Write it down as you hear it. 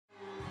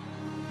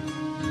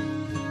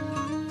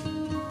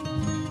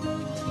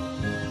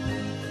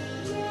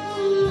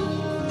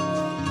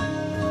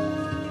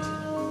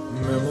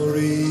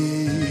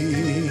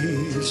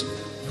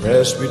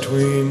pressed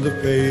between the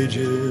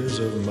pages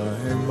of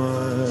my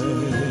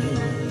mind.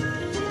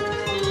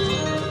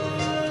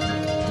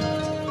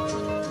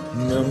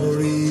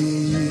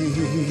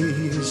 Memories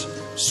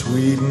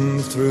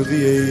sweetened through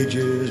the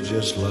ages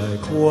just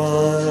like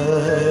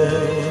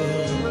wine.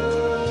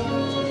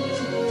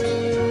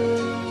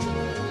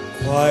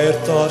 Quiet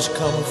thoughts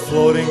come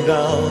floating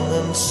down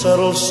and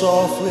settle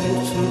softly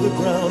to the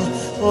ground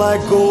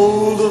like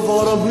gold of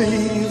autumn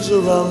leaves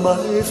around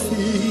my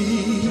feet.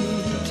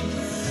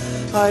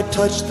 I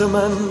touch them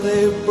and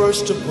they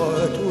burst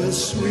apart with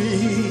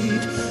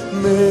sweet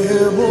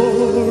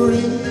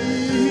memories.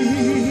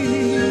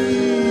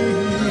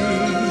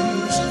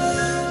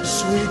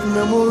 Sweet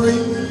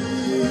memories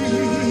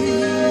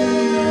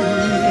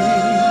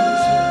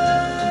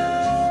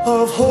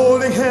of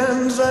holding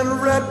hands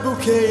and red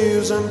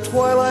bouquets and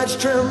twilights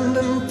trimmed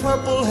in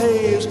purple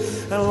haze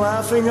and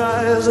laughing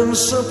eyes and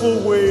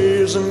simple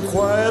ways and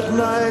quiet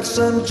nights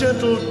and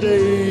gentle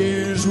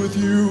days with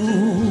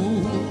you.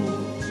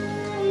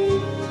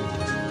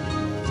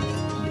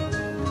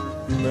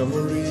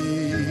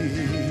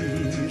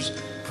 Memories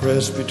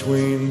pressed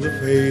between the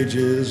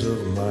pages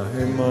of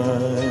my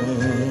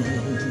mind.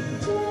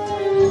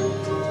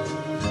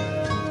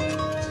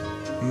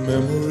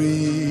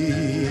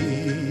 Memories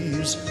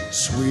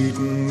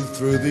sweetened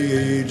through the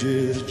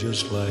ages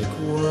just like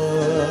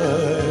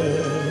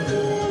wine.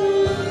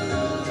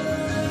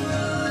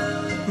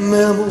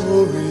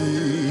 Memories,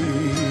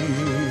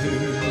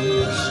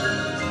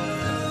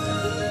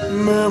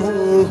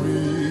 memories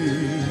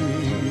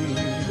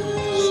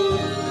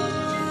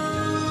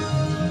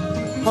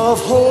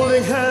of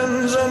holding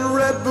hands and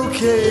red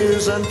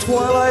bouquets and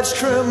twilights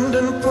trimmed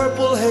in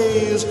purple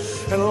haze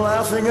and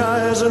laughing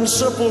eyes and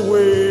simple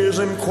ways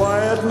and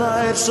quiet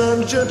nights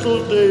and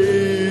gentle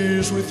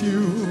days with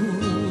you.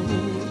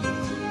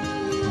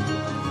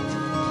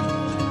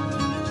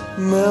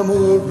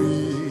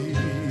 Memories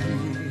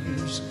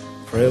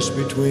pressed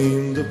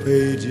between the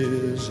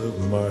pages of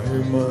my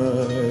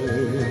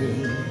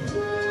mind.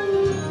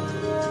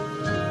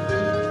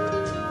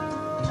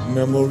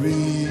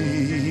 Memories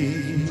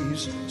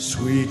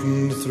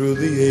sweetened through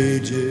the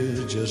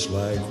ages just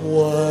like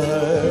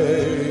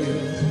wine.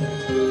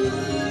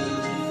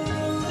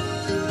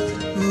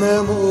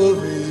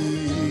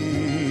 Memories,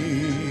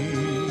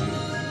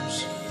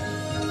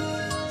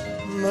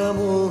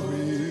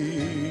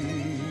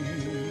 memories,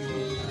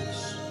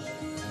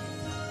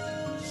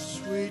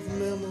 sweet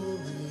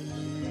memories.